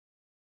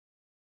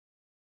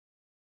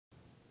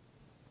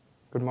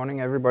Good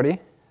morning, everybody.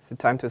 Is it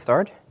time to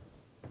start?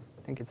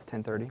 I think it's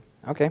 10:30.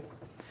 Okay.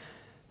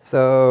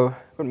 So,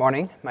 good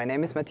morning. My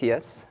name is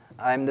Matthias.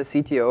 I'm the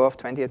CTO of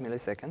 28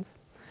 Milliseconds.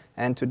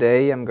 And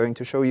today I'm going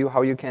to show you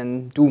how you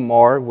can do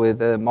more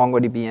with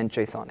MongoDB and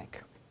JSONiq.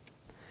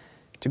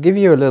 To give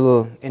you a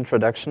little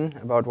introduction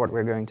about what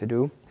we're going to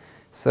do.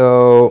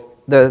 So,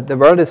 the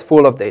world is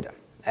full of data.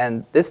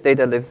 And this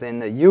data lives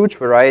in a huge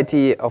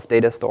variety of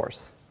data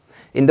stores.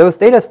 In those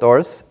data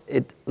stores,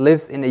 it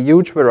lives in a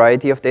huge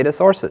variety of data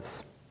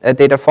sources,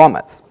 data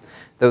formats.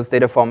 Those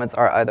data formats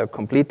are either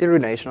completely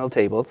relational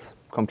tables,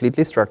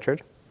 completely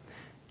structured,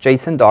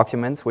 JSON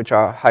documents, which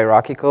are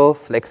hierarchical,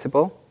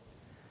 flexible,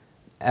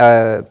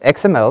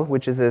 XML,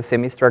 which is a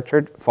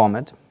semi-structured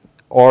format,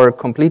 or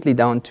completely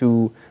down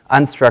to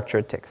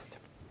unstructured text.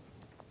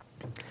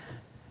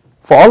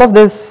 For all of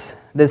this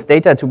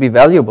data to be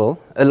valuable,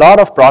 a lot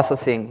of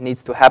processing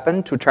needs to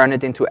happen to turn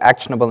it into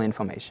actionable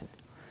information.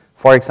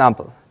 For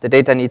example, the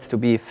data needs to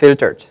be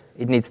filtered,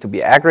 it needs to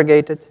be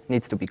aggregated,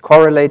 needs to be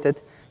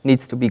correlated,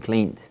 needs to be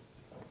cleaned.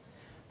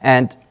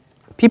 And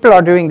people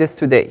are doing this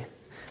today,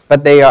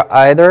 but they are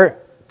either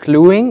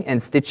gluing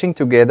and stitching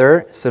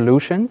together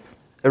solutions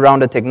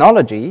around a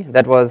technology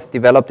that was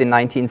developed in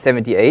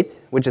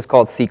 1978, which is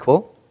called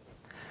SQL,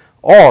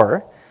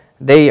 or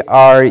they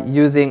are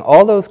using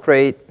all those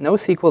great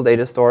NoSQL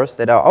data stores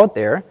that are out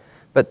there,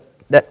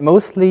 that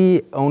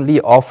mostly only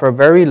offer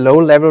very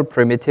low-level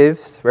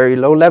primitives, very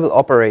low-level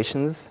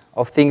operations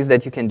of things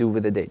that you can do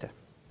with the data.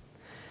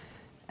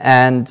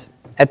 And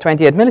at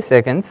 28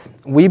 milliseconds,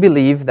 we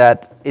believe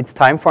that it's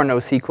time for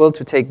NoSQL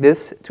to take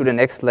this to the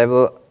next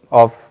level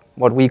of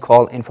what we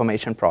call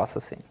information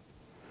processing.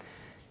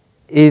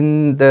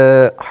 In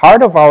the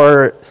heart of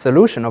our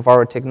solution, of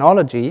our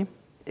technology,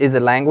 is a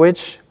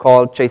language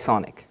called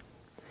JSONiq.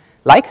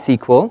 Like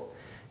SQL,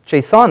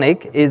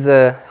 JSONiq is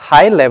a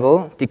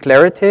high-level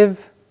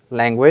declarative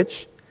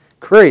language,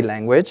 query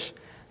language,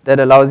 that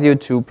allows you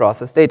to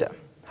process data.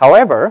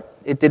 However,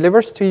 it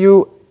delivers to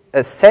you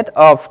a set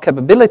of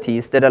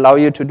capabilities that allow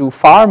you to do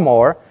far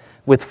more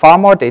with far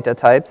more data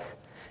types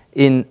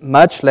in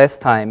much less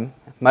time,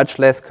 much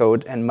less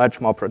code, and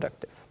much more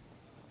productive.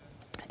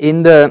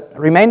 In the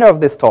remainder of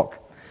this talk,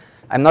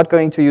 I'm not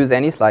going to use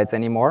any slides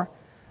anymore.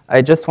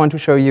 I just want to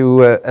show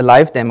you a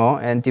live demo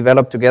and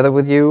develop together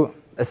with you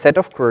a set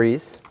of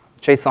queries,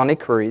 JSONiq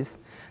queries,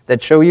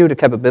 that show you the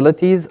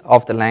capabilities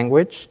of the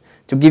language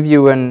to give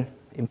you an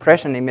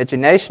impression,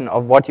 imagination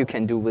of what you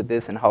can do with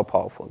this and how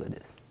powerful it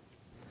is.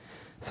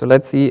 So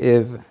let's see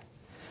if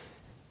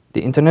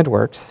the internet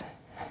works.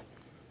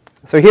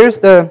 So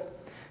here's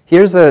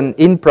an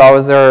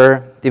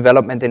in-browser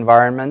development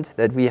environment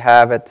that we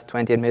have at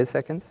 28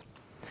 milliseconds.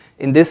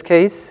 In this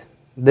case,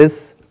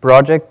 this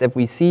project that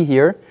we see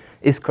here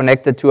is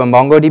connected to a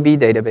MongoDB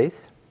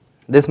database.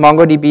 This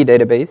MongoDB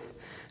database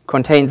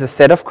contains a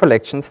set of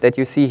collections that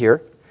you see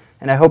here,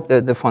 and I hope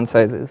that the font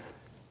size is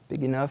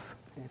big enough.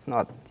 If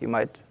not, you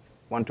might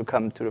want to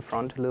come to the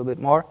front a little bit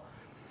more.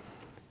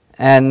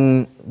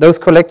 And those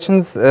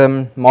collections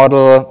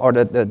model, or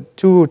the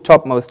two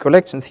topmost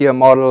collections here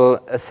model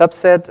a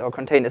subset or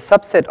contain a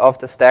subset of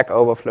the Stack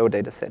Overflow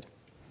dataset,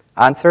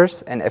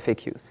 answers and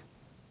FAQs.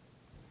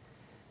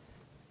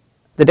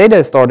 The data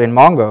is stored in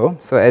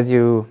Mongo, so as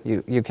you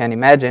can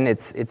imagine,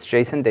 it's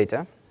JSON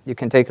data. You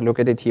can take a look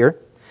at it here.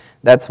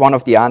 That's one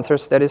of the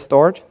answers that is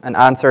stored. An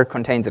answer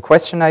contains a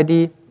question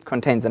ID,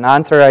 contains an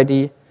answer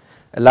ID,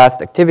 a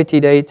last activity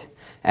date,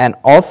 and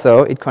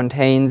also it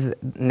contains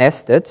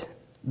nested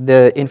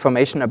the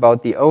information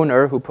about the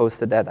owner who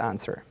posted that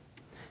answer.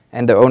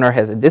 And the owner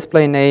has a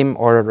display name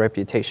or a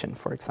reputation,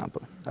 for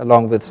example,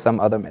 along with some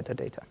other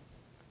metadata.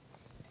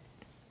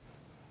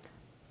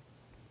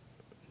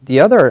 The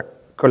other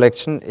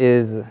collection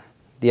is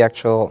the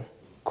actual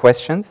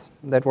questions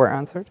that were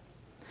answered.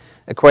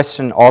 A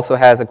question also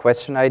has a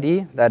question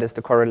ID, that is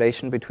the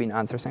correlation between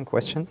answers and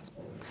questions.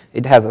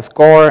 It has a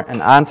score,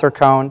 an answer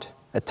count,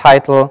 a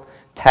title,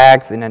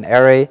 tags in an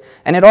array,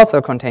 and it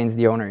also contains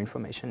the owner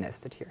information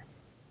nested here.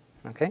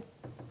 Okay?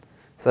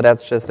 So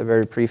that's just a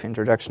very brief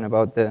introduction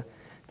about the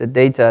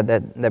data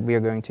that we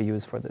are going to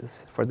use for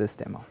this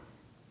demo.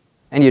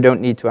 And you don't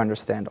need to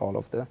understand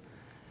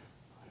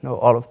know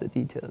all of the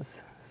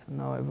details. So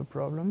now I have a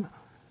problem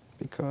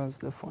because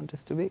the font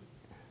is too big.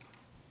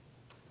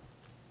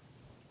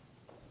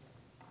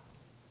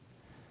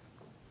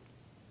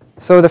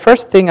 So the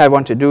first thing I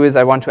want to do is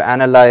I want to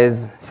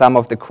analyze some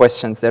of the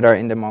questions that are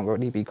in the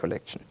MongoDB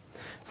collection.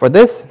 For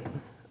this,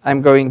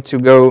 I'm going to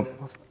go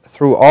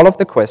through all of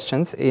the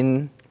questions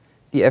in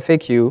the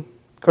FAQ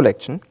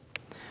collection.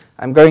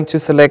 I'm going to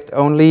select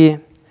only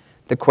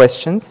the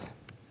questions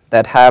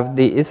that have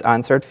the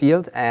isAnswered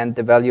field and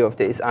the value of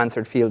the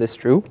isAnswered field is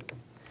true.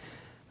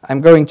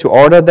 I'm going to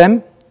order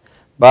them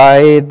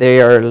by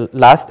their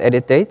last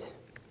edit date,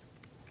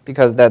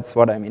 because that's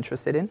what I'm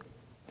interested in.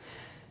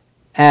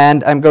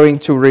 And I'm going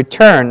to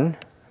return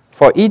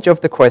for each of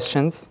the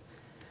questions,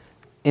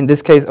 in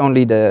this case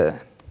only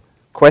the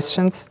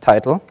questions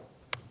title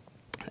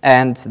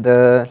and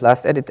the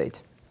last edit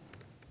date.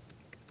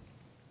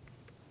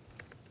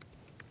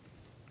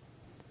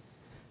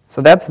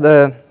 So that's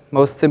the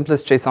most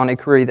simplest JSONiq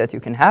query that you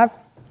can have.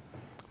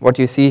 What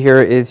you see here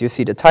is you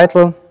see the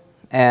title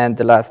and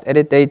the last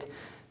edit date.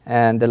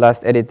 And the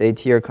last edit date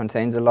here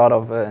contains a lot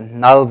of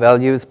null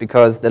values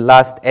because the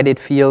last edit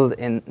field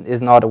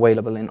is not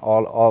available in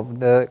all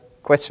of the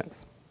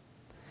questions.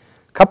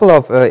 A couple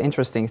of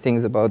interesting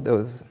things about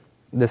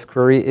this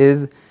query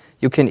is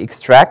you can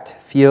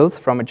extract fields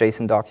from a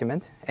JSON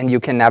document, and you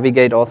can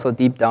navigate also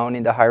deep down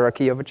in the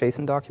hierarchy of a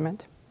JSON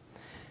document.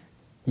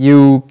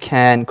 You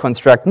can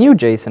construct new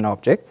JSON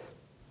objects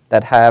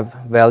that have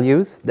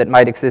values that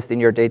might exist in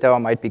your data or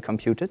might be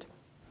computed.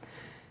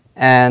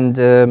 And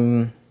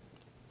the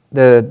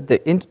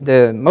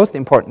most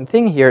important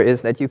thing here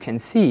is that you can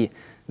see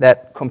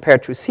that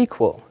compared to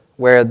SQL,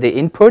 where the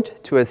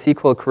input to a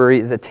SQL query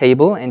is a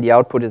table and the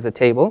output is a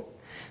table,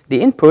 the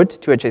input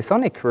to a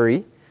JSONiq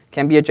query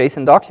can be a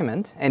JSON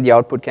document and the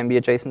output can be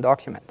a JSON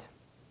document.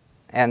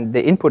 And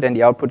the input and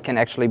the output can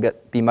actually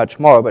be much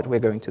more, but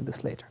we're going to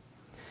this later.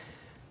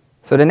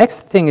 So the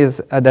next thing is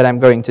that I'm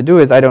going to do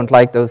is I don't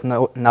like those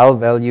null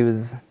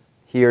values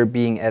here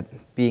being at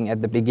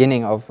the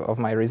beginning of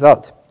my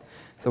result.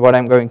 So what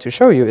I'm going to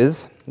show you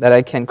is that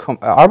I can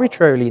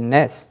arbitrarily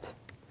nest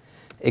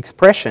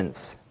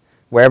expressions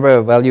wherever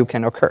a value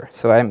can occur.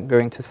 So I'm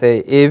going to say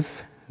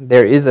if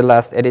there is a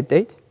last edit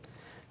date,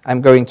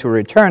 I'm going to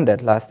return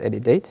that last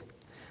edit date.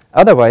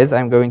 Otherwise,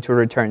 I'm going to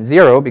return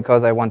 0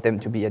 because I want them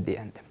to be at the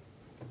end.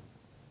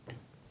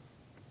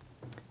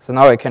 So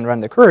now I can run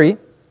the query.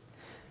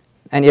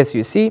 And yes,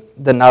 you see,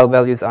 the null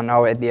values are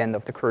now at the end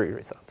of the query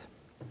result.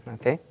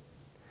 Okay?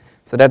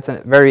 So that's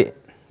a very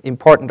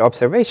important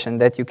observation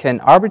that you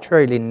can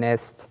arbitrarily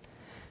nest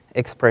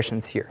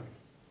expressions here.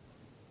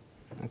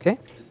 Okay?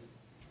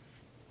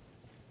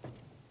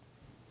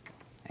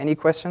 Any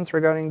questions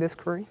regarding this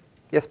query?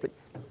 Yes,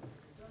 please.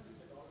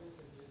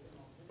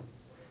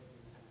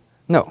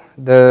 No,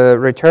 the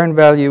return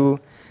value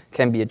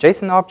can be a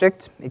JSON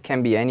object. It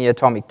can be any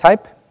atomic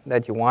type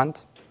that you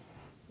want.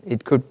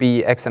 It could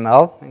be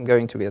XML. I'm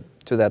going to get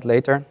to that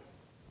later.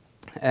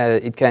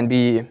 It can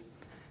be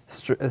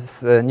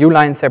new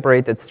line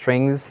separated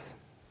strings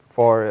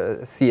for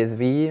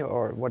CSV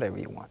or whatever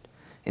you want.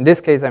 In this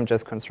case, I'm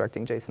just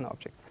constructing JSON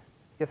objects.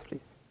 Yes,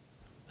 please.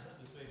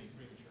 This may be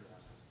premature to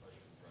ask this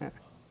question, but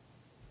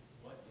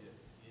what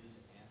if is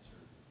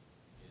answered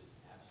is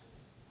absent?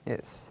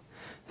 Yes.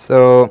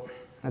 So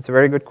that's a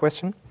very good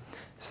question.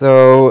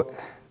 So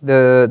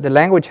the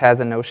language has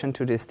a notion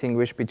to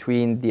distinguish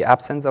between the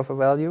absence of a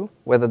value,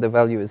 whether the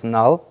value is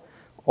null,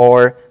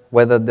 or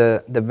whether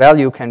the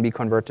value can be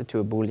converted to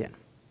a Boolean.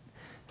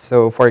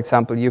 So for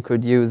example, you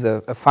could use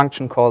a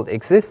function called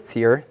exists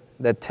here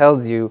that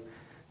tells you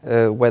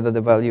whether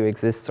the value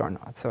exists or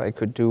not. So I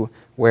could do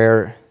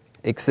where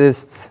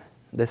exists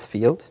this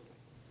field.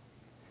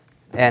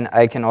 And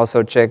I can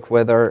also check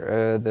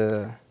whether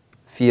the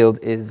field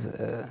is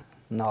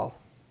null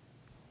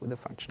with the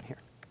function here.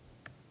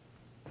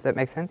 Does that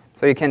make sense?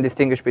 So you can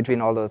distinguish between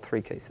all those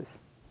three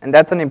cases. And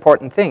that's an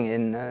important thing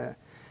in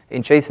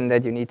JSON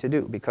that you need to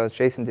do, because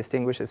JSON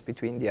distinguishes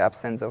between the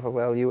absence of a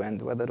value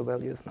and whether the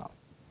value is null.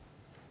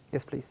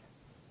 Yes, please.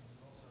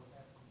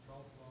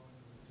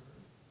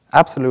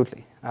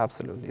 Absolutely,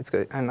 absolutely. It's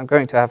good. I'm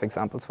going to have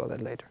examples for that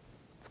later.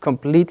 It's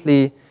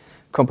completely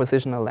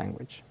compositional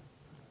language.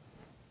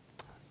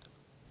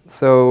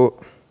 So,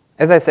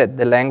 as I said,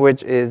 the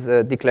language is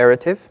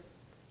declarative.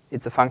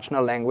 It's a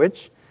functional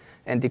language.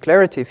 And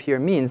declarative here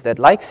means that,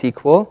 like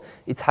SQL,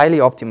 it's highly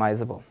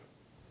optimizable.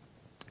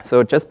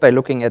 So just by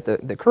looking at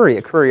the query,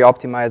 a query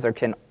optimizer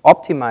can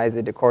optimize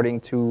it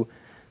according to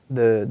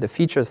the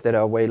features that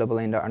are available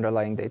in the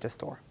underlying data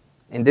store.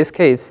 In this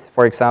case,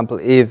 for example,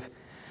 if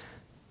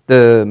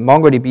the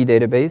MongoDB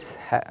database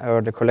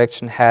or the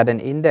collection had an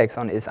index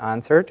on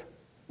isAnswered,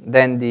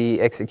 then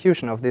the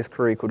execution of this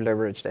query could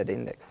leverage that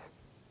index.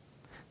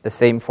 The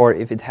same for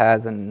if it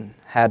had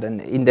an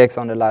index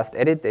on the last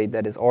edit date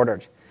that is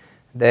ordered,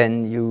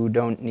 then you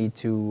don't need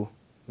to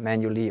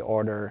manually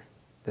order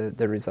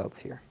the results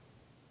here.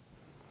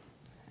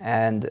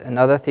 And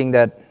another thing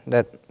that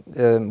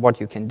what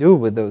you can do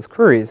with those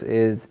queries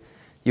is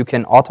you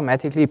can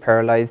automatically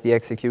parallelize the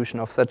execution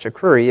of such a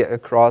query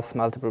across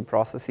multiple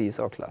processes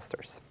or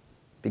clusters,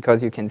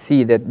 because you can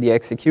see that the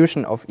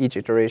execution of each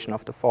iteration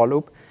of the for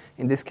loop,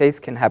 in this case,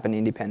 can happen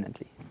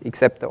independently,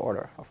 except the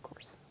order, of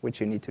course, which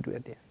you need to do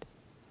at the end.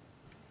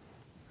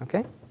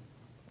 Okay?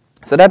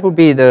 So that would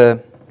be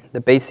the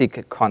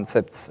basic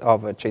concepts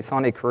of a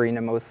JSONiq query in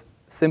the most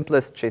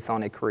simplest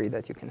JSONiq query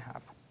that you can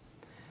have.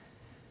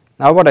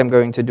 Now what I'm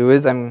going to do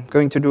is I'm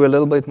going to do a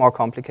little bit more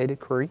complicated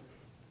query.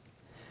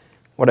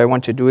 What I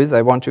want to do is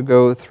I want to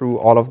go through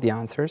all of the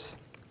answers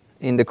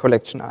in the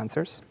collection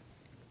answers.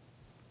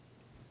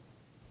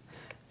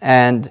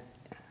 And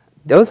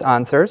those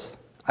answers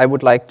I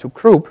would like to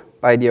group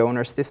by the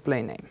owner's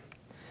display name.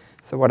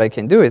 So what I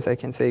can do is I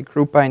can say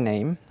group by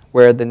name,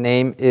 where the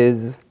name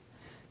is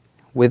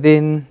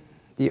within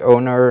the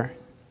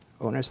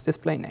owner's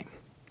display name.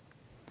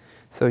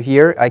 So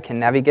here I can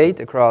navigate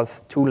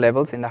across two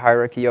levels in the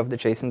hierarchy of the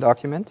JSON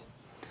document.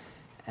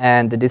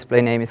 And the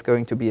display name is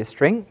going to be a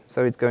string,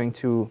 so it's going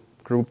to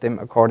group them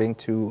according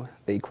to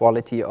the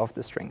equality of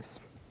the strings.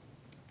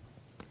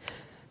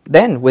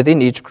 Then,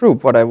 within each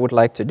group, what I would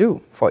like to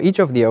do, for each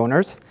of the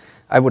owners,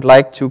 I would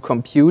like to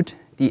compute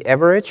the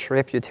average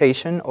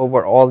reputation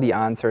over all the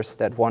answers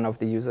that one of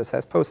the users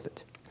has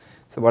posted.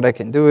 So what I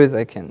can do is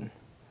I can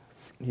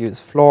use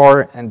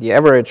floor and the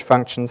average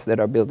functions that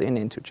are built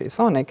into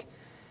JSONiq,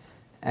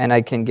 and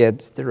I can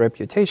get the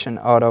reputation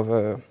out of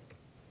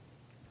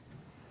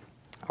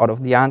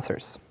the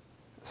answers.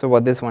 So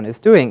what this one is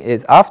doing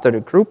is, after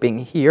the grouping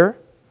here,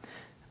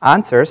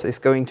 answers is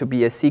going to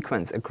be a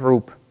sequence, a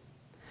group.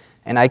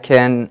 And I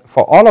can,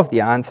 for all of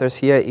the answers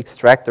here,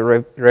 extract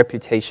the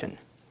reputation.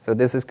 So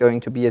this is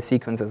going to be a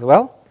sequence as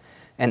well.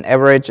 And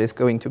average is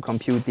going to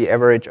compute the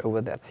average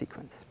over that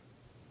sequence.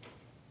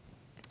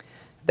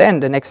 Then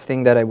the next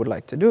thing that I would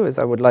like to do is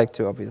I would like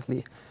to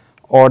obviously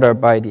order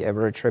by the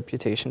average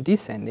reputation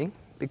descending,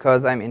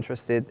 because I'm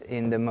interested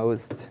in the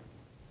most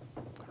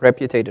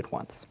reputed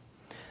ones.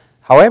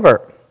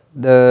 However,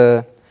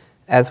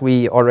 as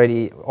we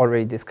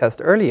already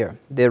discussed earlier,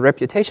 the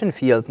reputation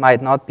field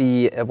might not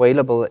be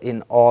available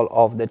in all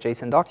of the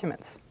JSON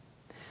documents.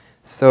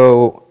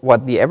 So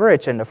what the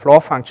average and the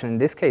floor function in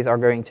this case are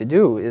going to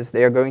do is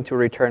they're going to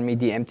return me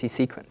the empty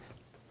sequence.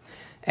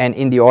 And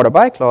in the order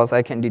by clause,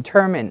 I can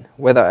determine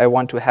whether I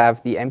want to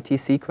have the empty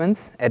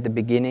sequence at the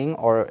beginning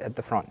or at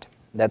the front.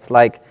 That's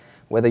like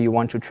whether you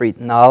want to treat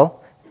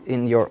null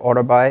in your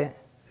order by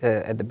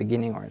at the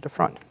beginning or at the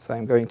front. So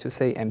I'm going to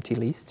say empty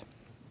least.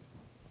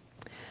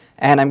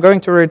 And I'm going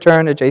to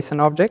return a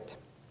JSON object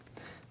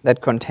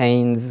that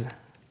contains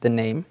the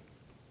name,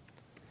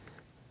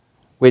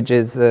 which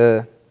is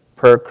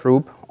per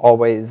group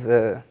always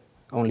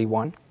only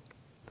one.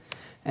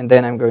 And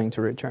then I'm going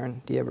to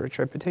return the average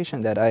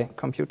reputation that I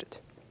computed.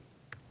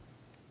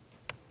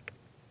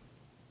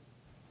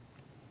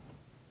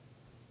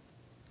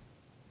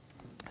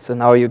 So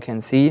now you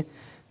can see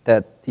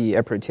that the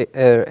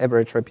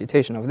average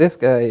reputation of this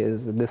guy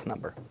is this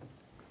number.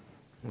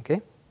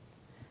 Okay.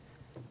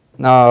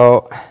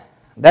 Now,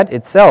 that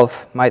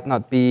itself might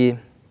not be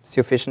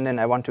sufficient, and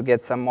I want to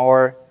get some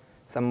more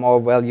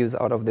values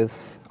out of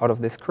this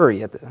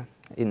query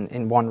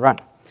in one run.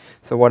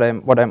 So what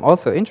I'm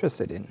also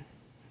interested in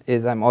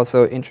is I'm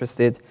also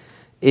interested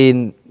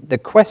in the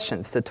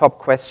questions, the top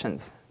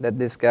questions that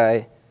this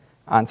guy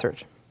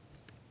answered.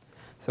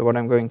 So what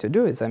I'm going to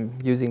do is I'm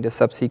using the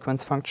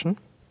subsequence function,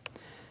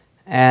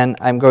 and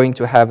I'm going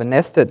to have a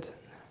nested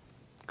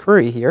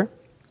query here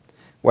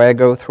where I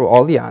go through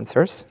all the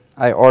answers.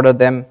 I order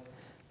them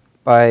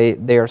by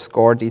their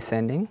score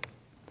descending,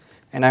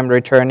 and I'm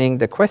returning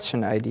the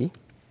question ID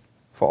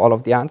for all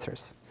of the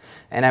answers.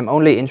 And I'm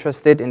only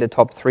interested in the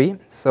top 3,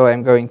 so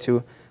I'm going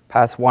to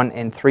pass 1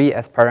 and 3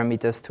 as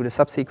parameters to the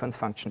subsequence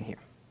function here.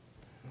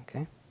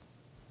 Okay.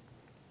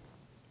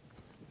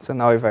 So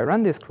now if I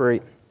run this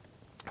query,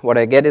 what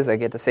I get is I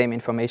get the same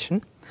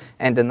information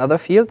and another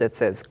field that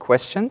says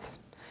questions,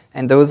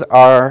 and those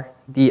are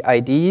the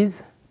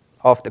IDs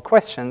of the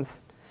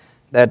questions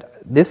that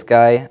this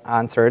guy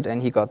answered,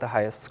 and he got the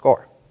highest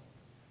score.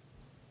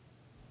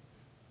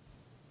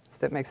 Does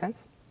that make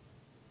sense?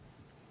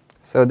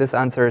 So this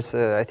answers,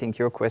 I think,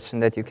 your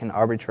question that you can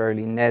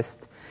arbitrarily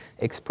nest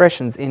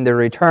expressions in the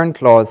return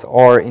clause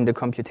or in the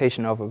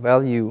computation of a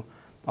value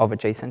of a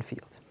JSON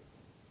field.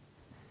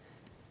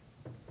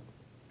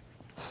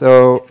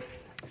 So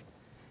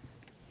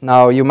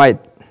now you might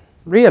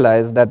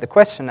realize that the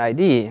question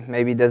ID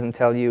maybe doesn't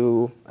tell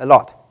you a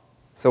lot.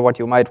 So what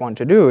you might want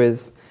to do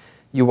is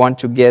you want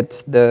to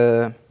get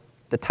the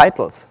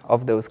titles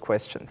of those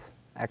questions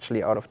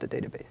actually out of the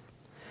database.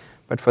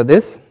 But for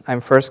this, I'm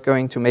first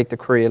going to make the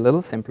query a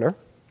little simpler,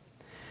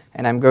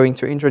 and I'm going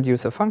to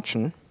introduce a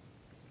function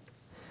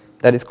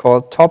that is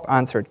called top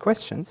answered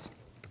questions.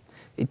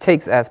 It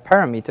takes as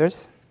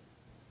parameters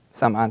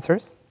some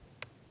answers,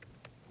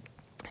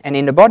 and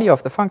in the body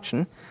of the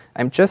function,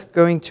 I'm just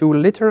going to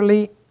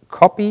literally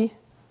copy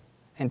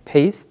and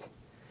paste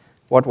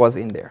what was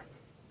in there.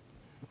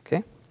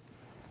 Okay?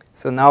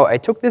 So now I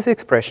took this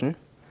expression,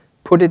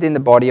 put it in the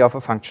body of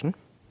a function,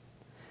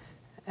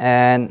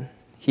 and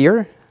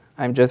here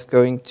I'm just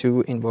going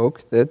to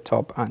invoke the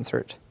top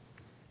answered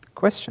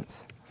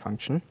questions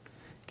function,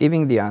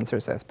 giving the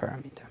answers as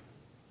parameter.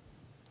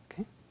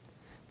 Okay?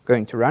 I'm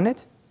going to run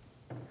it,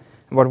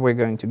 and what we're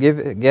going to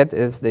get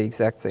is the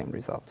exact same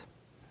result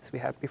as we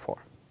had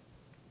before.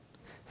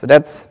 So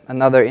that's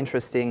another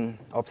interesting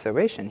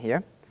observation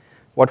here.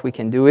 What we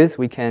can do is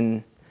we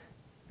can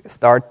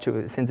start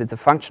to, since it's a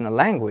functional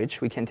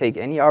language, we can take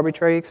any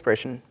arbitrary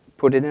expression,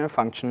 put it in a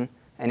function,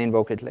 and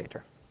invoke it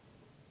later.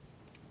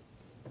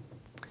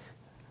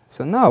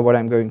 So now what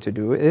I'm going to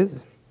do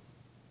is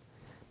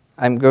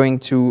I'm going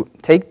to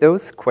take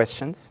those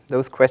questions,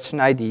 those question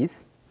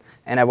IDs,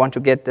 and I want to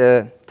get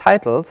the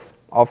titles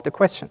of the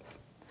questions.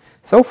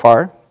 So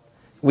far,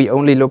 we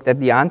only looked at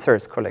the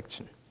answers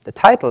collection. The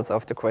titles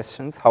of the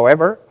questions,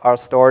 however, are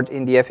stored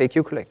in the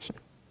FAQ collection.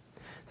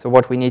 So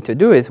what we need to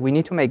do is we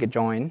need to make a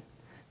join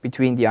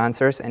between the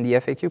answers and the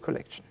FAQ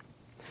collection.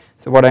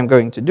 So what I'm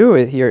going to do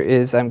here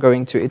is I'm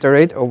going to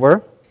iterate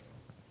over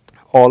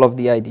all of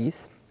the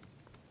IDs,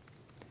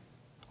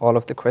 all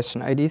of the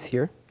question IDs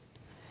here.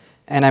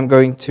 And I'm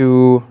going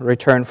to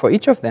return for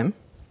each of them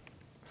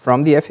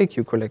from the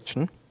FAQ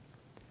collection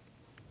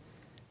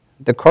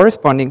the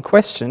corresponding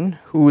question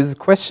whose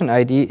question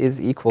ID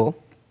is equal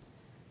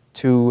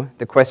to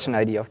the question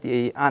ID of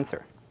the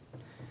answer.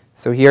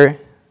 So here,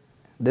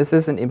 this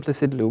is an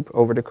implicit loop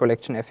over the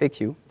collection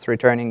FAQ. It's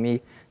returning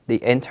me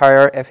the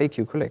entire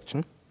FAQ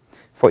collection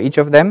for each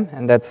of them,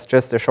 and that's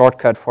just a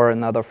shortcut for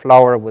another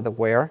flower with a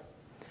where.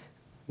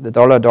 The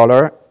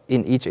 $$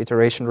 in each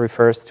iteration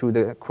refers to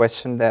the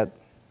question that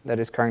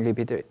is currently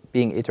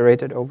being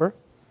iterated over.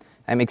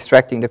 I'm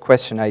extracting the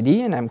question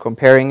ID, and I'm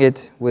comparing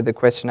it with the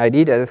question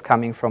ID that is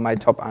coming from my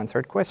top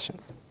answered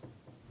questions.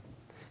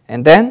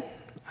 And then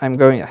I'm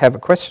going to have a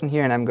question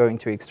here, and I'm going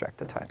to extract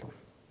the title.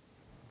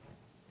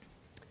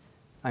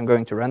 I'm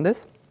going to run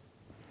this.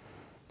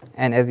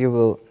 And as you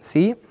will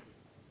see,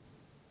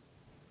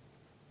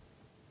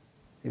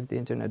 if the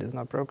internet is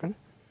not broken,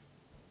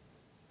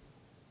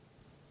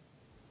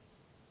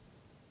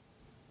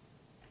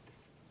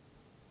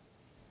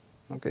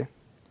 okay,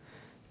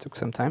 took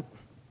some time.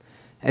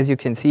 As you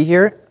can see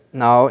here,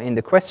 now in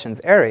the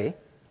questions array,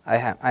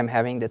 I'm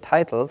having the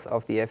titles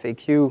of the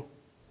FAQ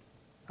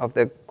of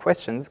the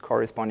questions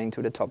corresponding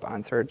to the top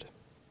answers.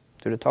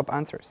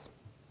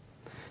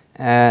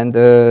 And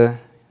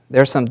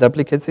there's some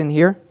duplicates in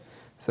here.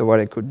 So what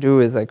I could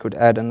do is I could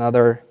add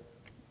another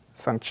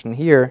function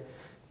here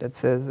that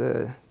says,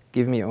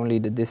 give me only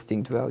the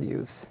distinct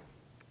values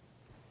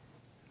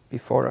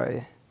before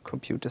I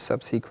compute the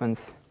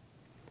subsequence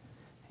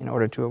in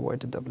order to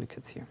avoid the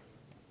duplicates here.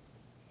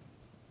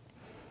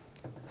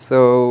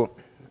 So,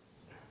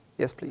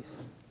 yes,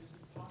 please. Is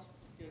it possible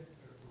to get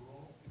a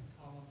row and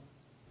column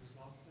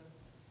result set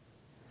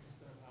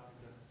instead of having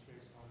the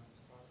JSON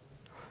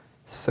structure?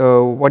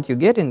 So what you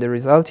get in the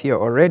result here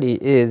already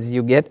is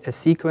you get a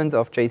sequence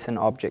of JSON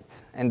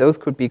objects. And those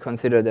could be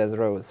considered as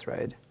rows,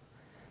 right?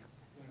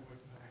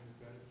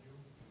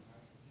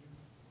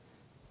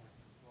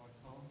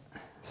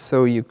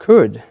 So you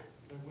could.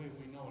 The way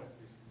we know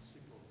it is from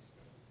SQL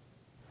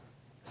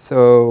perspective.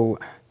 So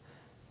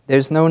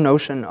there's no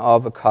notion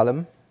of a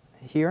column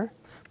here.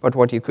 But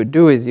what you could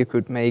do is you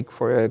could make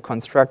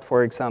construct,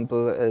 for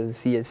example, a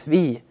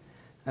CSV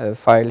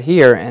file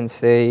here and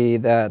say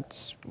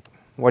that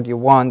what you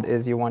want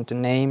is you want the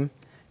name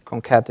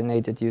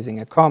concatenated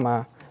using a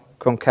comma,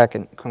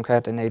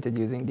 concatenated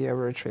using the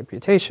average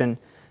reputation,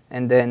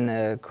 and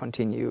then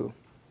continue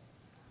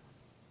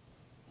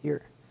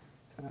here.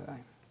 So I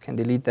can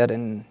delete that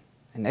and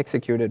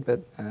execute it,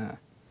 but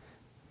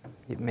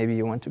maybe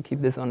you want to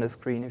keep this on the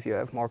screen if you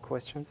have more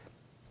questions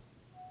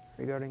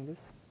regarding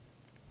this.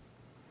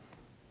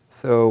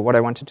 So what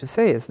I wanted to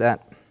say is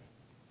that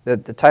the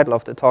title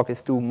of the talk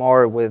is Do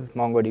More with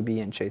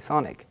MongoDB and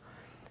JSONiq.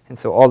 And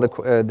so all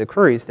the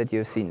queries that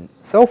you've seen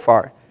so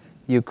far,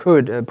 you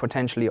could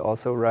potentially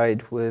also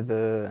write with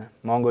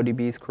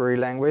MongoDB's query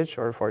language,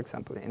 or for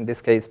example, in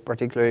this case,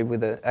 particularly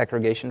with the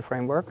aggregation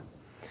framework.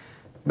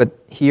 But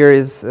here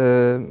is,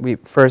 we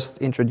first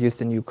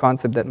introduced a new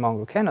concept that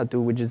Mongo cannot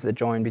do, which is a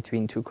join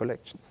between two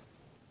collections.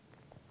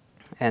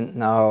 And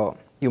now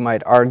you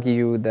might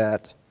argue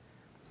that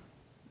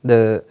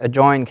a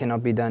join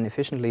cannot be done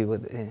efficiently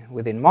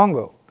within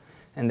Mongo.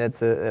 And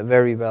that's a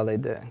very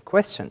valid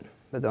question.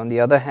 But on the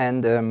other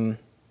hand,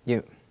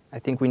 I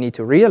think we need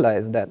to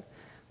realize that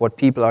what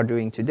people are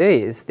doing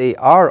today is they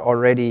are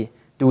already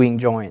doing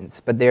joins,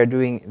 but they're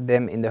doing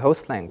them in the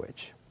host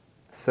language.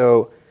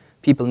 So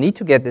people need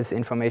to get this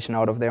information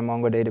out of their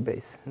Mongo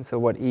database. And so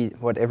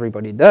what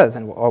everybody does,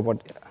 or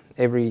what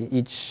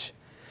each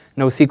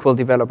NoSQL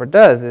developer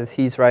does, is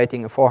he's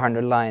writing a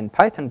 400-line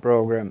Python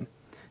program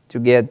to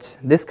get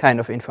this kind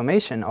of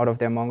information out of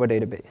their Mongo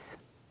database.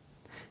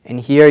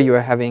 And here you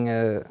are having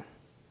a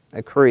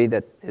query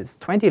that is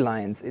 20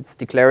 lines. It's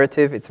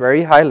declarative, it's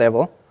very high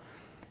level,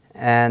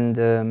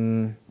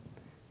 and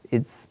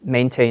it's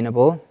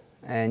maintainable.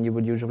 And you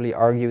would usually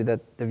argue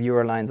that the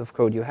fewer lines of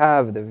code you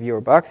have, the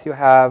fewer bugs you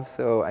have.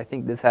 So I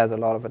think this has a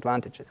lot of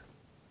advantages.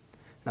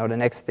 Now the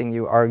next thing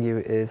you argue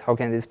is, how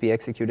can this be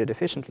executed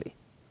efficiently?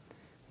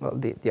 Well,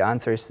 the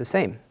answer is the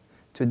same.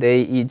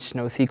 Today, each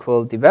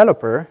NoSQL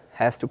developer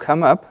has to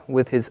come up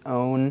with his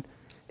own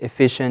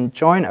efficient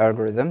join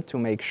algorithm to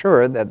make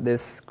sure that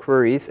this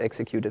query is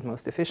executed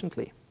most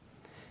efficiently.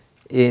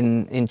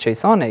 In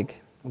JSONiq,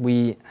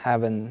 we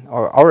have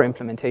our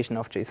implementation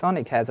of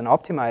JSONiq has an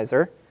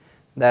optimizer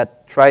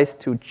that tries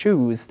to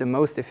choose the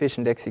most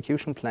efficient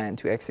execution plan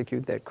to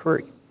execute that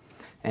query.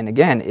 And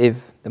again,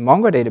 if the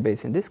Mongo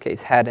database in this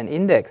case had an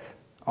index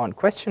on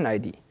question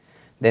ID,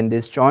 then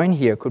this join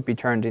here could be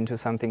turned into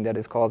something that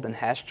is called an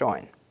hash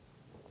join,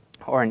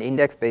 or an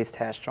index-based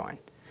hash join,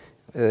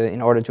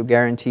 in order to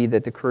guarantee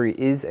that the query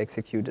is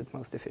executed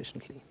most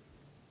efficiently.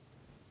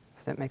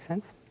 Does that make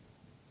sense?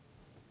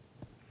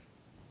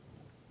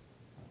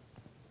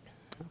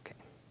 Okay.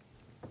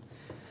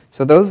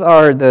 So those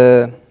are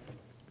the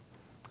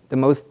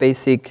most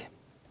basic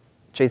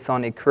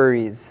JSONiq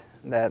queries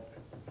that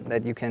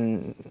you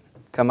can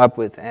come up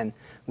with. And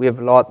we have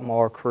a lot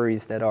more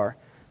queries that are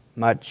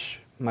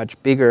much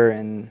bigger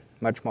and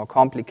much more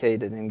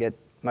complicated and get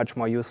much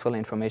more useful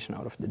information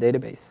out of the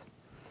database.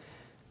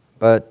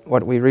 But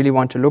what we really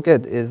want to look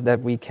at is that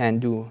we can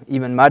do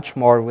even much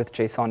more with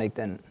JSONiq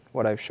than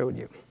what I've showed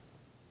you.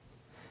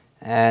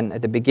 And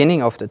at the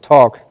beginning of the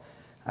talk,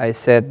 I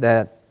said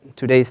that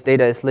today's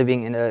data is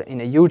living in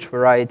a huge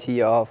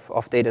variety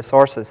of data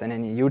sources and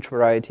in a huge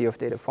variety of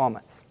data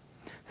formats.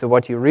 So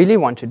what you really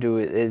want to do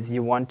is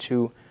you want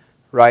to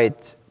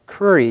write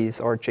queries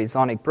or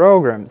JSONiq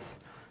programs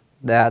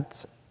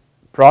that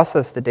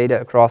process the data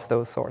across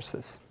those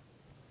sources.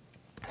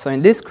 So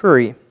in this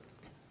query,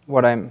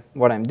 what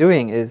I'm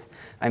doing is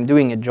I'm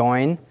doing a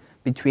join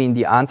between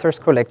the answers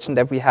collection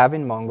that we have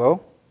in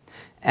Mongo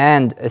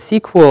and a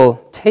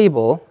SQL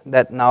table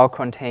that now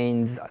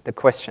contains the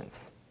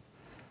questions.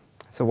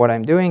 So what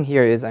I'm doing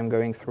here is I'm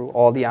going through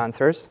all the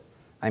answers.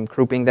 I'm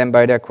grouping them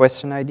by their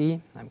question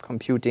ID. I'm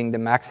computing the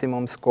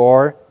maximum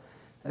score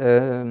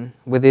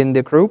within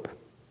the group.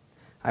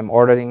 I'm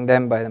ordering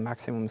them by the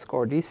maximum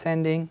score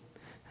descending.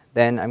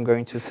 Then I'm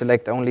going to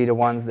select only the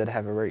ones that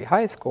have a very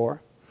high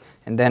score.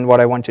 And then what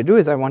I want to do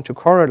is I want to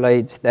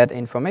correlate that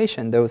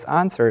information, those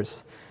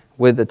answers,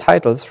 with the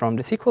titles from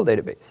the SQL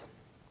database.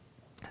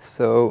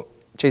 So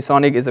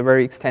JSONiq is a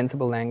very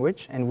extensible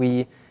language, and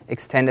we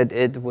extended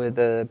it with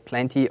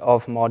plenty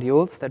of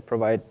modules that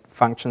provide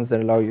functions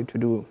that allow you to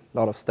do a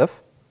lot of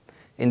stuff.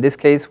 In this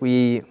case,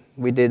 we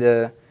did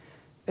a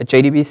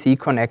JDBC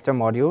connector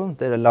module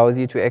that allows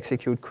you to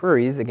execute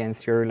queries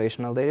against your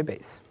relational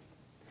database.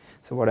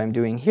 So what I'm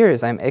doing here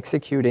is I'm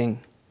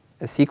executing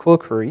a SQL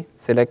query,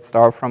 select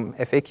star from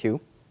FAQ,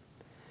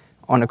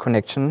 on a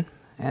connection,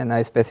 and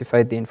I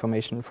specified the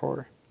information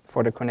for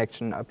the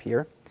connection up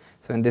here.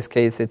 So in this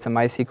case, it's a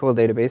MySQL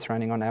database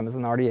running on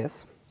Amazon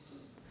RDS.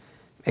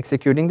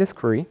 Executing this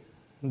query,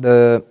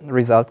 the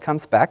result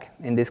comes back.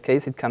 In this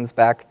case, it comes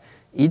back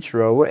each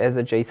row as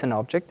a JSON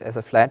object, as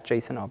a flat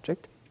JSON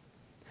object.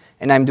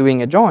 And I'm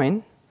doing a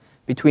join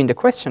between the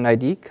question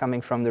ID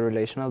coming from the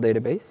relational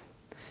database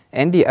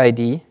and the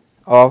ID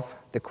of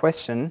the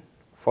question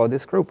for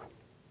this group.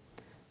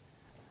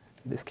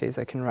 In this case,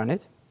 I can run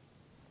it.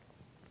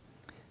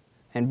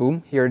 And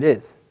boom, here it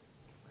is.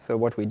 So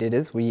what we did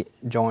is we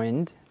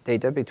joined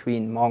data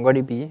between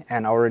MongoDB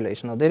and our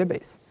relational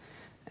database.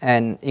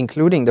 And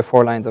including the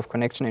 4 lines of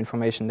connection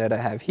information that I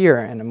have here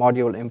and a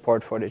module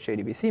import for the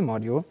JDBC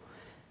module,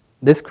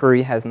 this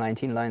query has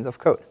 19 lines of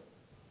code.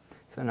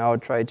 So now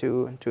try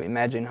to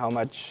imagine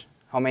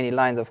how many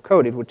lines of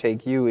code it would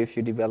take you if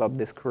you develop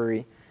this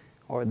query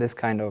or this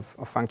kind of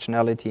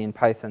functionality in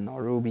Python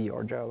or Ruby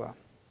or Java.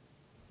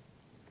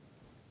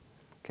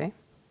 Okay?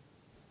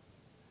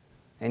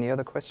 Any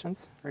other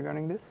questions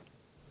regarding this?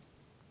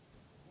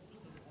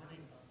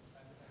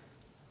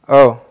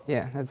 Oh,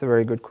 yeah, that's a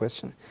very good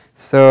question.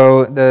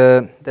 So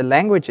the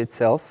language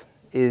itself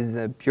is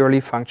purely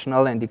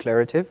functional and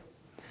declarative.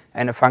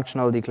 And a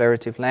functional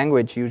declarative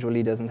language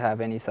usually doesn't have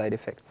any side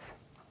effects.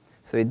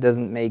 So it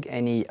doesn't make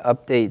any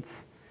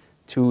updates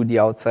to the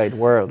outside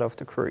world of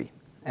the query.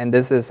 And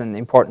this is an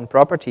important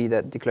property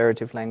that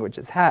declarative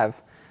languages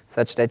have,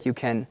 such that you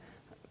can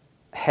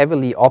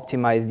heavily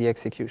optimize the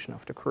execution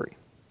of the query.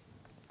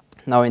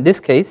 Now in this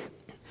case,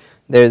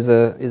 there's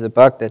a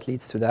bug that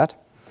leads to that.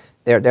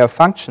 There are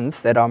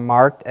functions that are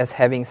marked as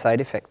having side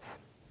effects.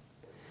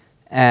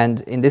 And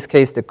in this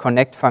case, the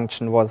connect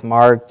function was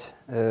marked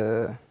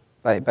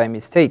by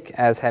mistake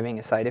as having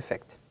a side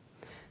effect.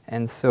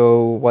 And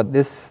so what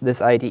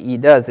this IDE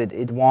does,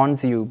 it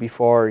warns you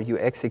before you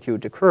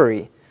execute the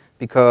query,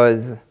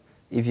 because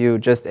if you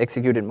just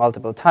execute it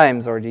multiple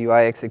times or the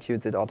UI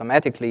executes it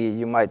automatically,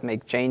 you might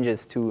make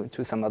changes to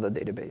some other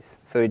database.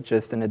 So it's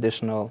just an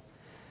additional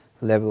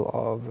level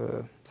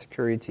of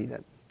security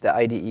that the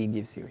IDE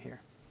gives you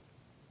here.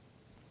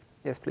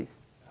 Yes, please.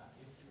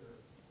 If your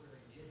query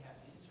did have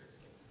insert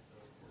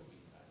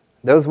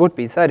statements, those would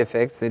be side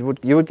effects.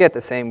 You would get the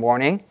same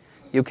warning.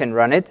 You can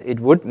run it. It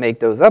would make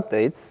those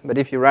updates. But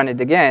if you run it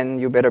again,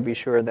 you better be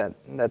sure that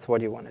that's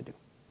what you want to do.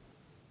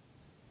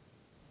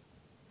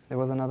 There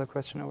was another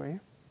question over here.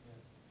 Yeah.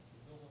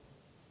 It's also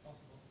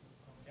possible to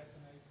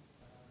concatenate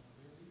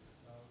queries.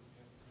 So you have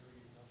a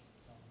query that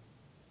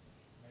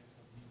makes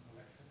a new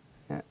collection.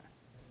 Yeah.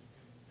 Then you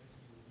can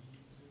basically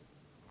reuse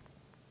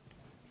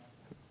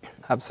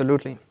it.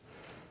 Absolutely.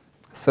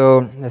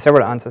 So there's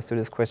several answers to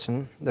this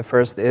question. The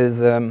first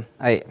is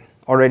I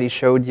already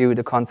showed you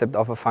the concept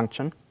of a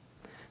function.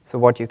 So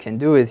what you can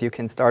do is you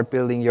can start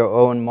building your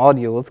own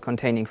modules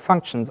containing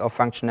functions of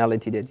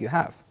functionality that you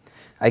have.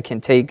 I can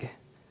take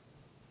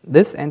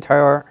this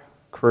entire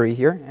query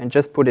here and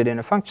just put it in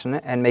a function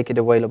and make it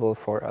available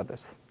for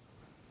others.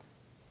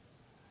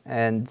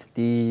 And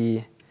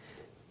the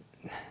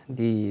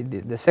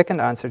second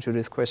answer to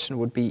this question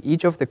would be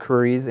each of the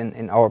queries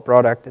in our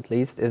product, at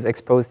least, is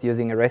exposed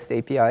using a REST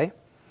API.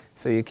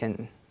 So you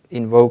can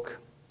invoke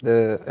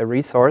a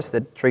resource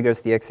that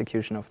triggers the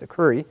execution of the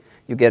query.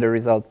 You get a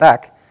result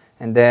back.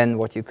 And then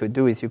what you could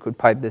do is you could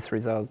pipe this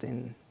result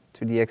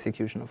to the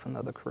execution of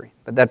another query.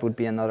 But that would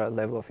be another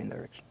level of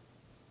indirection.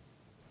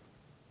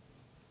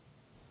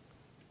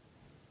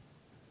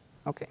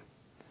 Okay.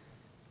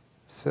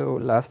 So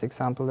last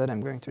example that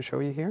I'm going to show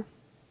you here.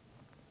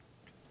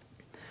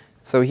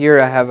 So here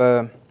I have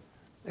a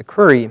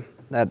query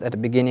that at the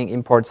beginning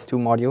imports two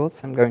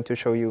modules. I'm going to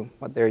show you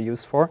what they're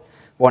used for.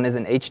 One is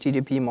an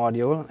HTTP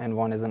module and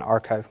one is an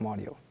archive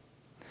module.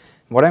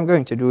 What I'm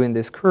going to do in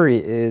this query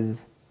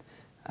is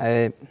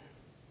I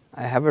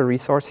have a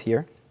resource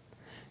here.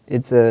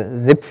 It's a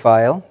zip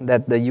file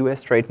that the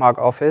US Trademark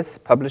Office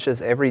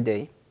publishes every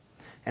day.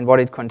 And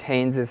what it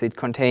contains is it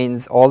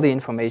contains all the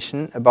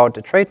information about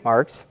the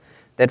trademarks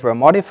that were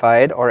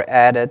modified or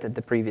added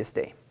the previous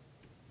day.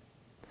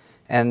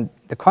 And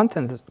the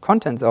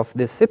contents of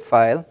this zip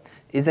file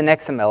is in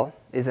XML,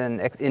 in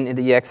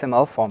the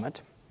XML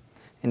format.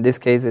 In this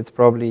case, it's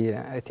probably,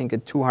 I think, a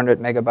 200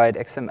 megabyte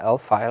XML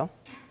file.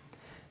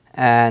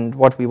 And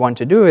what we want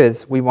to do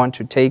is we want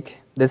to take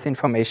this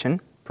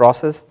information,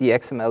 process the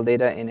XML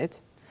data in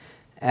it,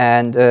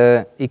 and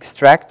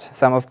extract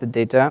some of the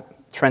data,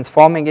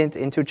 transforming it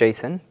into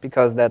JSON,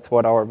 because that's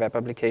what our web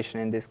application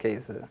in this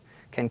case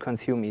can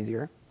consume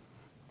easier.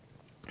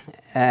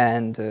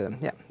 And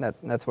yeah,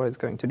 that's what it's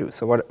going to do.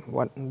 So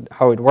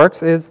how it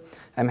works is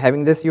I'm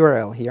having this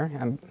URL here.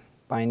 I'm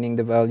binding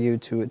the value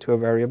to a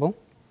variable.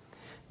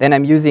 Then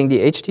I'm using the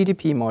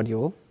HTTP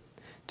module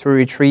to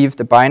retrieve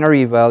the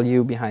binary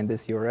value behind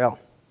this URL.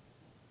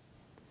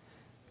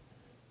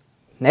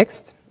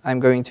 Next, I'm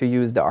going to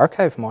use the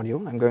archive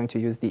module. I'm going to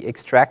use the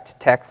extract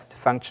text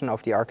function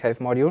of the archive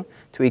module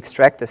to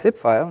extract the zip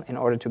file in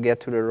order to get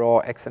to the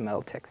raw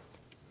XML text.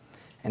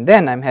 And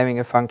then I'm having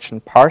a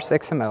function parse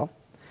XML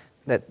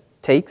that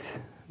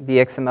takes the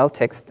XML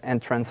text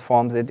and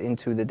transforms it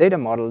into the data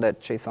model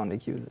that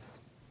JSONiq uses.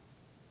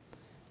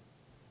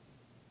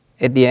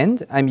 At the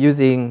end, I'm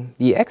using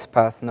the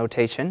XPath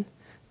notation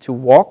to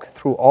walk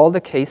through all the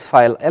case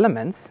file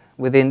elements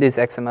within this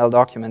XML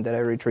document that I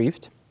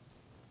retrieved.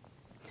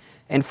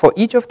 And for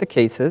each of the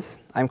cases,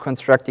 I'm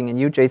constructing a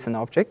new JSON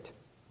object,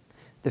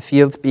 the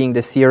fields being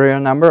the serial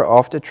number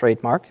of the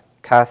trademark,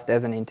 cast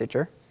as an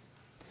integer,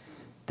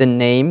 the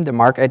name, the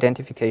mark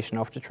identification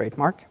of the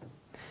trademark,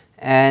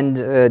 and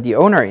the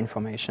owner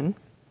information.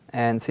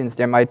 And since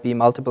there might be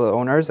multiple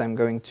owners, I'm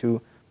going to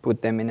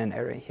put them in an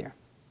array here.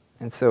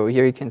 And so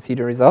here you can see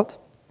the result.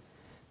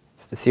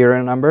 It's the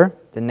serial number,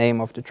 the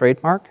name of the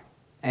trademark,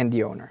 and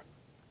the owner.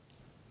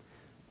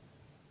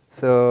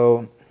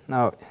 So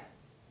now,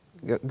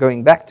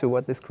 going back to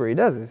what this query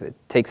does is it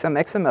takes some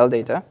XML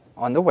data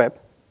on the web,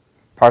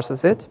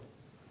 parses it,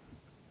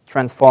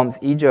 transforms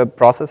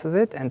processes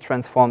it, and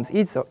transforms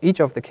each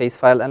of the case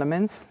file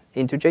elements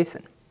into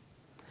JSON.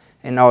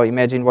 And now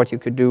imagine what you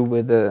could do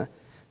with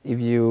if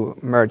you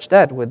merge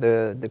that with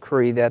the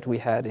query that we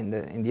had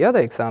in the other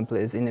example.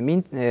 Is in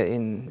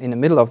the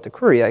middle of the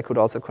query, I could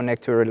also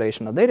connect to a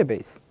relational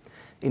database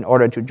in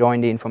order to join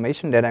the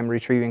information that I'm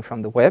retrieving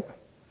from the web,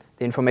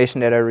 the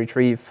information that I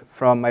retrieve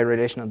from my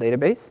relational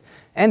database,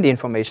 and the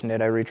information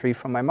that I retrieve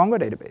from my Mongo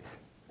database.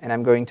 And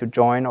I'm going to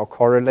join or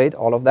correlate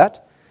all of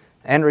that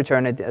and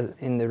return it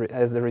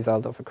as the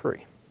result of a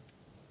query.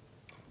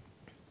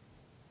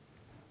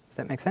 Does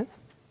that make sense?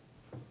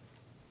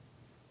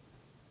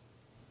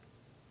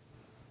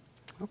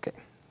 Okay,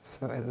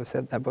 so as I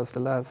said, that was the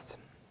last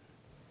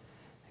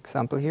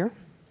example here.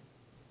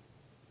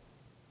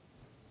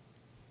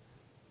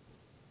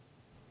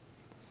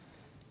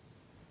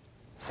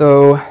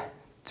 So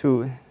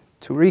to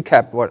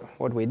recap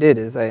what we did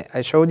is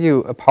I showed you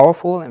a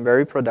powerful and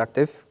very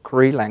productive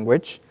query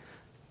language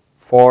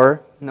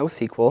for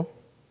NoSQL.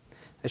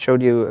 I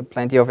showed you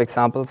plenty of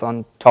examples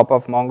on top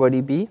of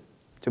MongoDB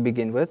to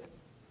begin with.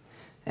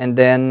 And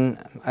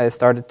then I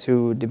started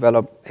to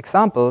develop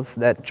examples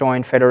that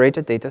join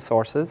federated data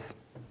sources,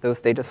 those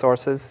data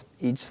sources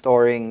each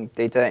storing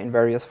data in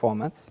various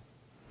formats.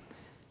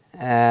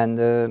 And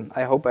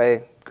I hope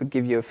I could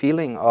give you a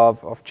feeling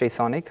of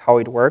JSONiq, how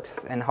it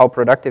works, and how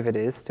productive it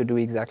is to do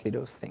exactly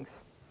those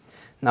things.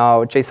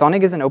 Now,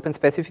 JSONiq is an open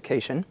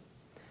specification.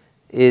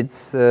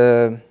 It's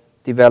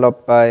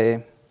developed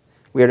by,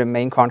 we are the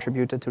main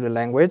contributor to the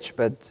language,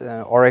 but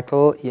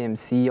Oracle,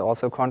 EMC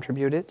also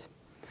contributed.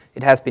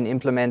 It has been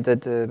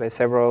implemented by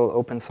several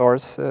open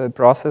source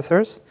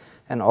processors,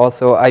 and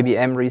also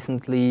IBM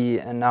recently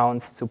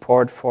announced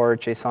support for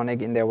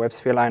JSONiq in their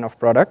WebSphere line of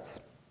products.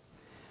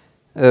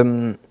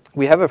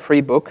 We have a free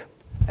book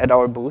at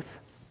our booth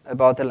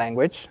about the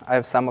language. I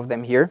have some of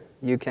them here.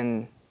 You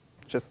can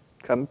just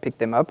come pick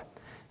them up.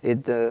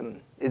 It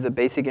is a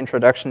basic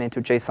introduction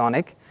into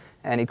JSONiq,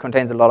 and it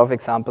contains a lot of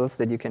examples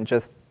that you can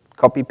just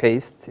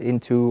copy-paste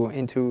into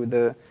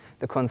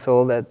the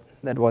console that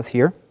was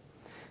here.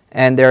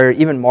 And there are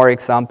even more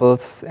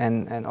examples,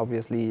 and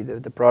obviously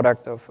the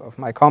product of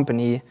my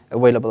company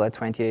available at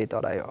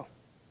 28.io.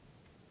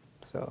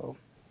 So,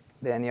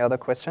 are there any other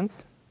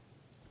questions?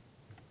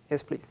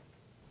 Yes, please.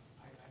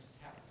 I just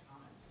have a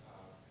comment,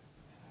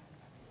 and I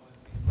think one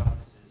of the things about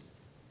this is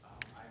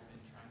I've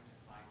been trying to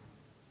find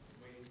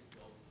ways to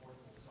build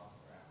portable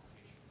software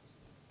applications.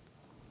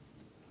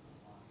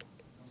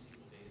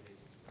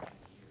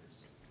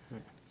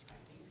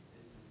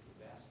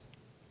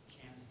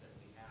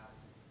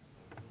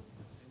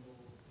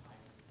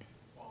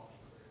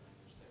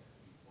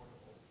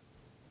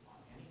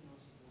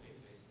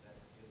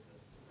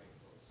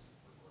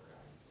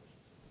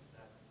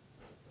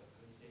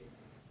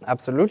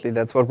 Absolutely,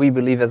 that's what we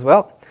believe as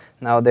well.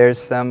 Now there's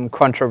some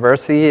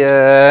controversy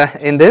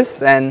in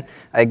this, and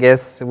I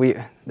guess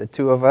the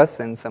two of us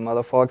and some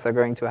other folks are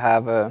going to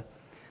have a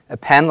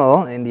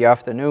panel in the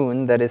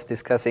afternoon that is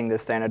discussing the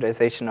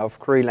standardization of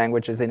query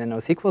languages in a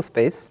NoSQL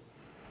space.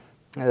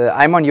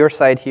 I'm on your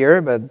side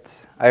here,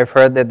 but I've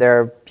heard that there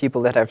are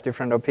people that have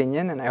different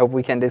opinion, and I hope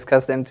we can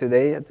discuss them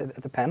today at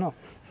the panel.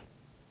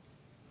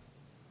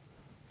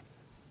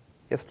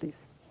 Yes,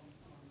 please.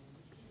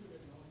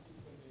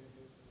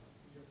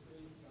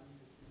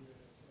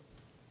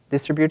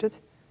 Distributed?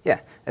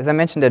 Yeah, as I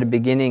mentioned at the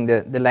beginning,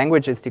 the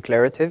language is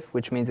declarative,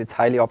 which means it's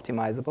highly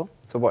optimizable.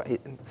 So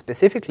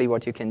specifically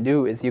what you can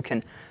do is you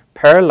can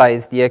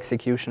parallelize the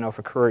execution of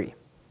a query.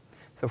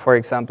 So for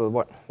example,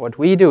 what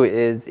we do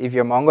is if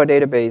your Mongo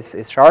database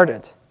is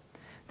sharded,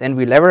 then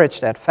we leverage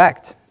that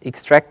fact,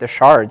 extract the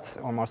shards,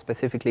 or more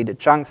specifically the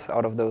chunks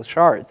out of those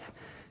shards,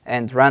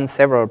 and run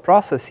several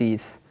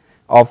processes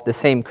of the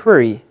same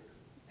query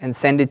and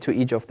send it to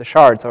each of the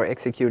shards, or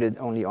execute it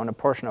only on a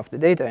portion of the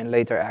data and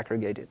later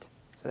aggregate it.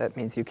 So that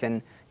means you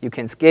can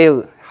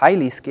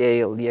highly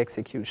scale the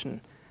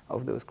execution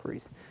of those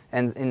queries.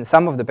 And in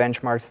some of the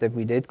benchmarks that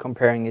we did,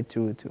 comparing it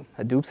to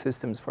Hadoop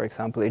systems, for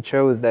example, it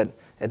shows that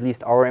at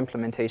least our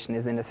implementation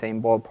is in the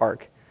same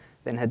ballpark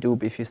than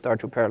Hadoop if you start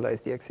to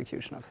parallelize the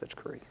execution of such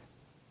queries.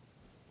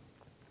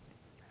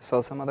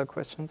 So some other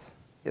questions?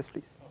 Yes,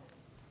 please.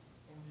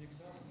 From the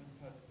example you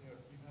had there,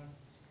 you had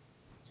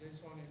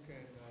JSONiq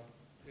and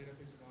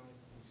database running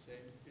in the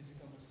same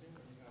physical machine,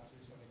 and you have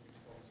JSONiq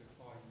installed as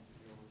a client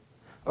to your...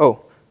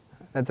 Oh,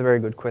 that's a very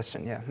good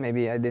question. Yeah,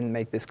 maybe I didn't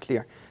make this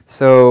clear.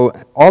 So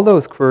all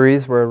those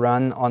queries were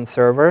run on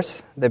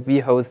servers that we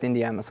host in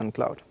the Amazon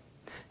cloud.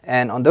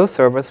 And on those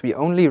servers, we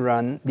only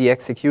run the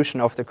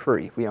execution of the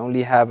query. We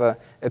only have a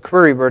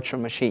query virtual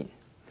machine.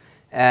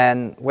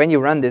 And when you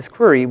run this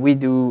query,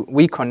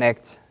 we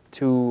connect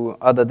to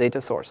other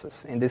data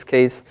sources. In this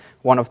case,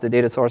 one of the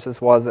data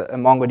sources was a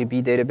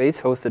MongoDB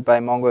database hosted by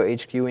Mongo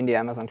HQ in the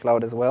Amazon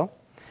cloud as well.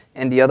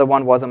 And the other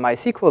one was a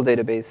MySQL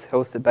database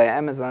hosted by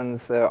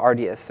Amazon's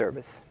RDS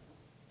service.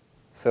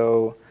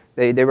 So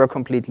they were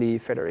completely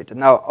federated.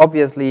 Now,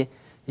 obviously,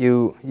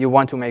 you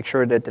want to make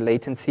sure that the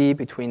latency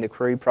between the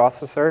query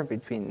processor,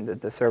 between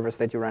the servers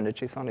that you run the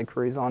JSONiq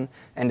queries on,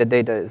 and the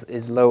data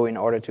is low in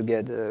order to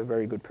get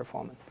very good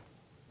performance.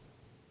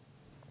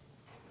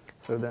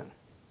 So the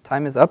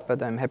time is up,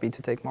 but I'm happy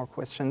to take more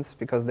questions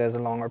because there's a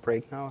longer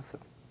break now. So,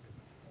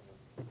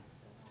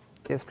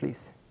 yes,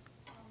 please.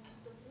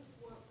 Does this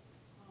work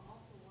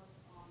also work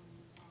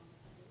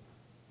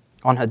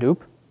on Hadoop?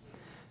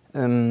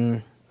 On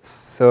Hadoop?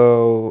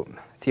 So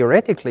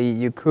theoretically,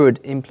 you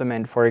could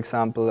implement, for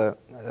example, a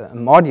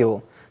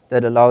module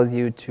that allows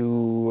you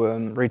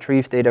to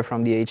retrieve data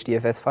from the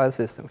HDFS file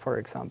system, for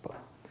example.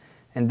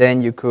 And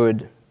then you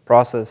could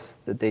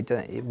process the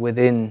data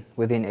within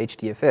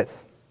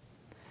HDFS.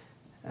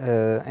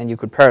 And you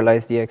could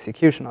parallelize the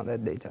execution of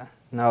that data.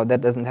 Now, that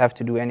doesn't have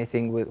to do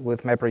anything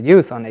with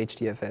MapReduce on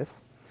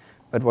HDFS.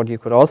 But what you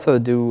could also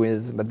do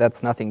is, but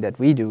that's nothing that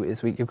we do,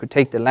 is you could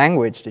take the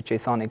language, the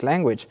JSONiq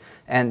language,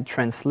 and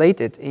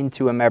translate it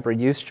into a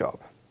MapReduce job.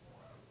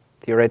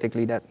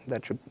 Theoretically,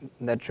 that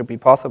should be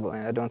possible,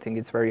 and I don't think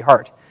it's very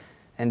hard.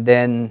 And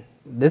then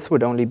this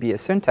would only be a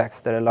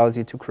syntax that allows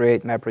you to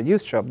create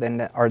MapReduce jobs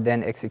that are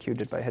then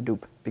executed by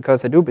Hadoop,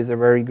 because Hadoop is a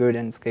very good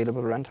and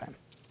scalable runtime.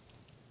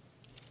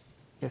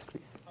 Yes,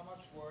 please. How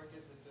much work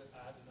is it to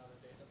add another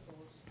data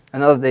source?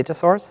 Another data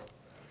source?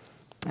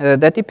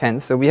 That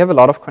depends. So we have a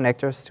lot of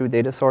connectors to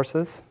data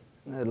sources.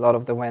 A lot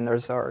of the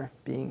vendors are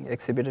being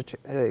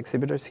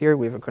exhibitors here.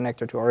 We have a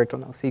connector to Oracle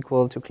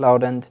NoSQL, to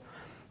CloudEnd.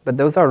 But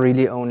those are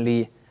really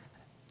only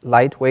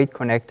lightweight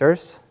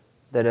connectors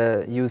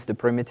that use the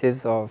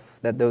primitives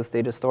that those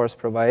data stores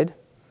provide.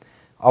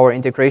 Our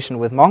integration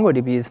with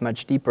MongoDB is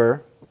much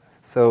deeper.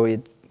 So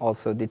it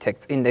also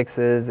detects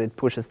indexes. It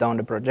pushes down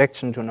the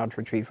projection to not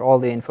retrieve all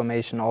the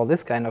information, all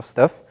this kind of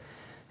stuff.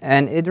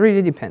 And it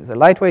really depends. A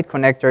lightweight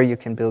connector you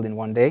can build in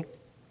one day.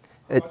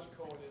 How much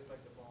code is like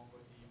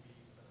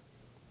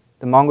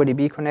the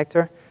MongoDB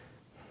connector?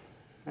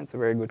 That's a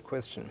very good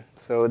question.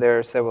 So there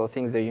are several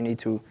things that you need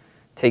to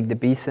take the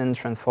BSIN,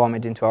 transform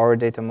it into our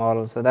data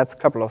model. So that's a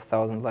couple of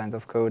thousand lines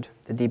of code,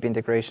 the deep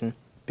integration.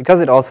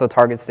 Because it also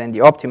targets then the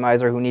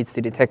optimizer who needs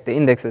to detect the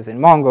indexes in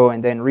Mongo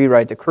and then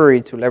rewrite the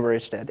query to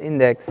leverage that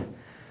index.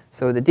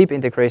 So the deep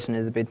integration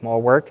is a bit more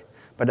work.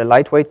 But a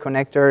lightweight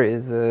connector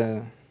is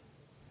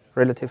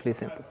relatively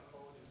simple.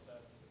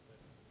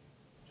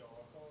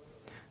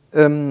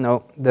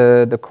 No,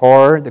 the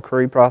core, the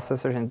query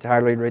processor is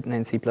entirely written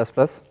in C++.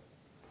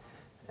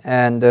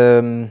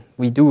 And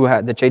we do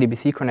have the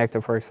JDBC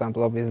connector, for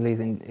example, obviously is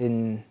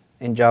in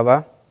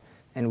Java.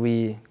 And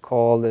we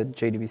call the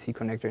JDBC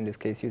connector in this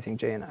case using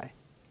JNI.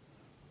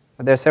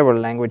 But there are several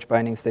language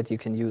bindings that you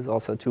can use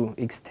also to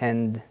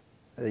extend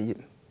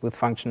with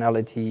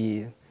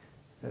functionality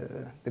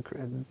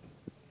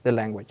the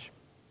language.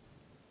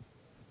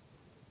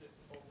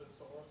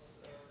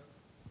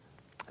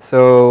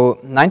 So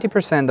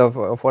 90%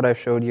 of what I've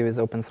showed you is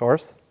open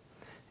source.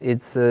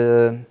 It's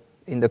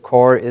in the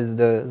core is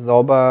the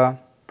Zolba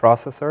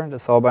processor, the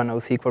Zolba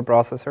NoSQL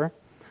processor,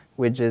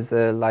 which is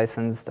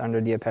licensed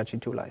under the Apache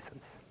 2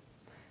 license.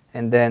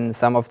 And then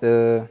some of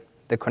the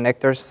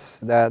connectors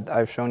that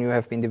I've shown you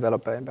have been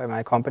developed by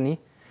my company.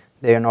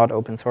 They are not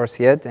open source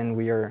yet, and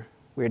we're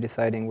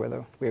deciding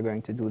whether we're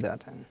going to do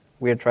that. And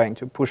we're trying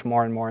to push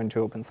more and more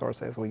into open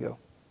source as we go.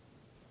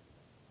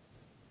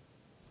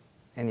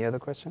 Any other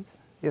questions?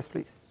 Yes,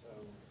 please. So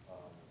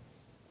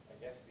I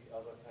guess the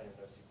other kind of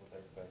NoSQL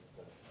database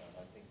that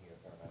I'm thinking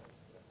of about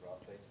is graph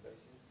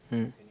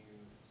databases.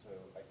 So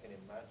I can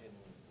imagine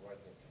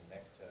writing a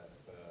connector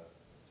for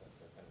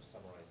kind of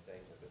summarized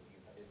data, but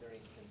is there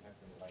any syntax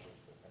in the language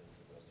for kind of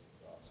traversing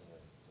graphs?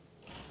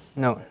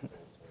 No,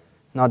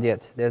 not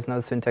yet. There's no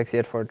syntax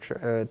yet for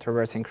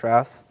traversing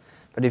graphs.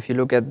 But if you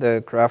look at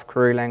the graph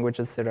query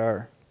languages that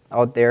are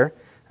out there,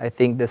 I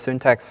think the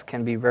syntax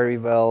can be very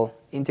well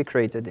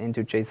integrated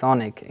into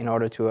JSONiq in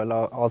order to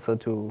allow also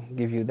to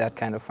give you that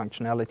kind of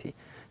functionality.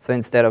 So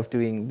instead of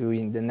doing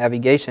the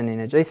navigation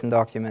in a JSON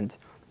document,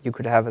 you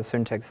could have a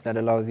syntax that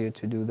allows you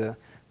to do the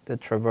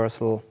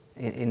traversal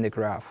in the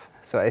graph.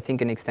 So I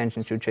think an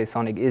extension to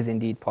JSONiq is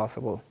indeed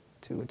possible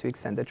to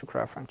extend that to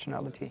graph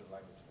functionality.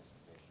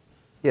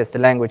 Yes, the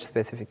language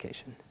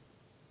specification.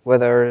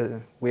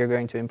 Whether we are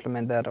going to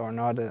implement that or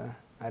not,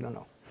 I don't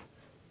know.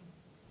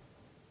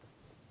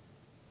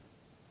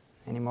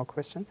 Any more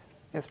questions?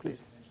 Yes,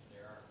 please.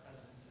 There are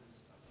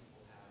residences of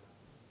people have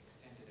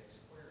extended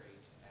xQuery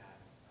to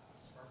add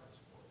Spark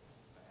support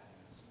by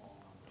adding a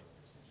small number of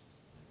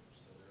extensions.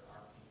 So there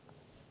are people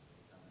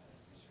who've done that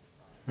research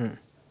project.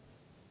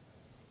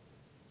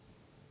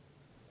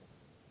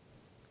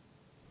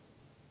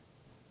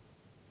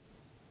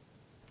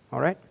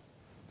 All right.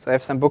 So I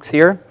have some books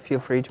here. Feel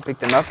free to pick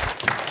them up.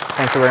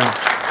 Thank you very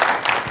much.